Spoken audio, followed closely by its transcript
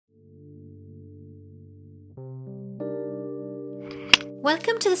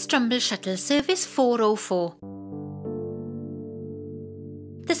Welcome to the Strumble Shuttle, Service 404.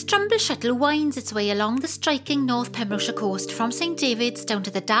 The Strumble Shuttle winds its way along the striking North Pembrokeshire coast from St David's down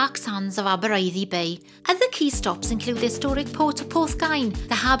to the dark sands of Abereiddi Bay. Other key stops include the historic port of Porthgain,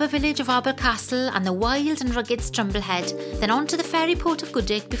 the harbour village of Abercastle and the wild and rugged Strumble Head, then on to the ferry port of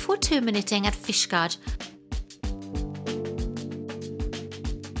Goodwick before terminating at Fishguard.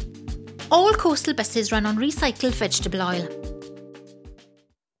 All coastal buses run on recycled vegetable oil.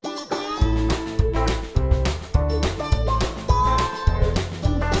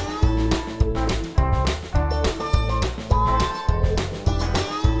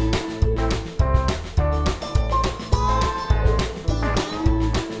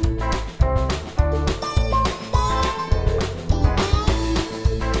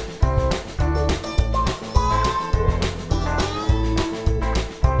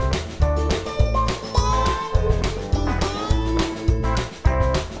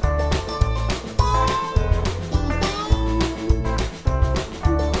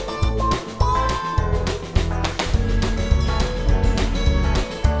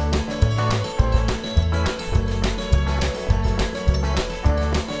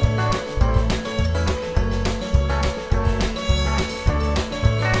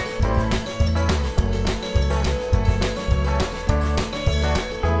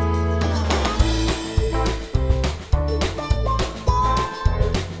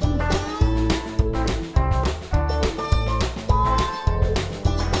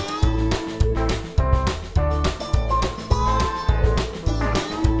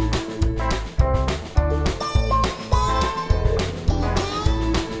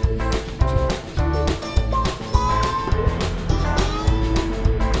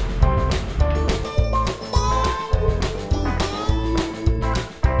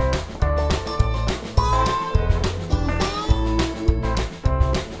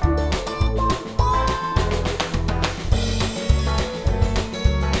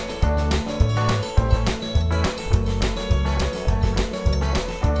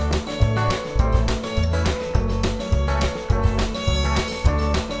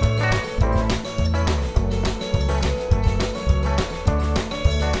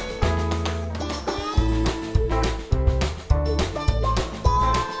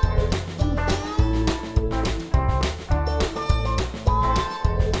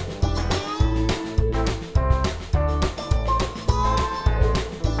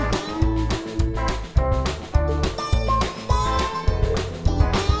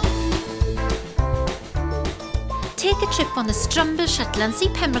 Take a trip on the Strumble Shuttle and see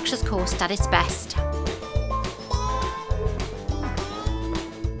Pembrokeshire's coast at its best.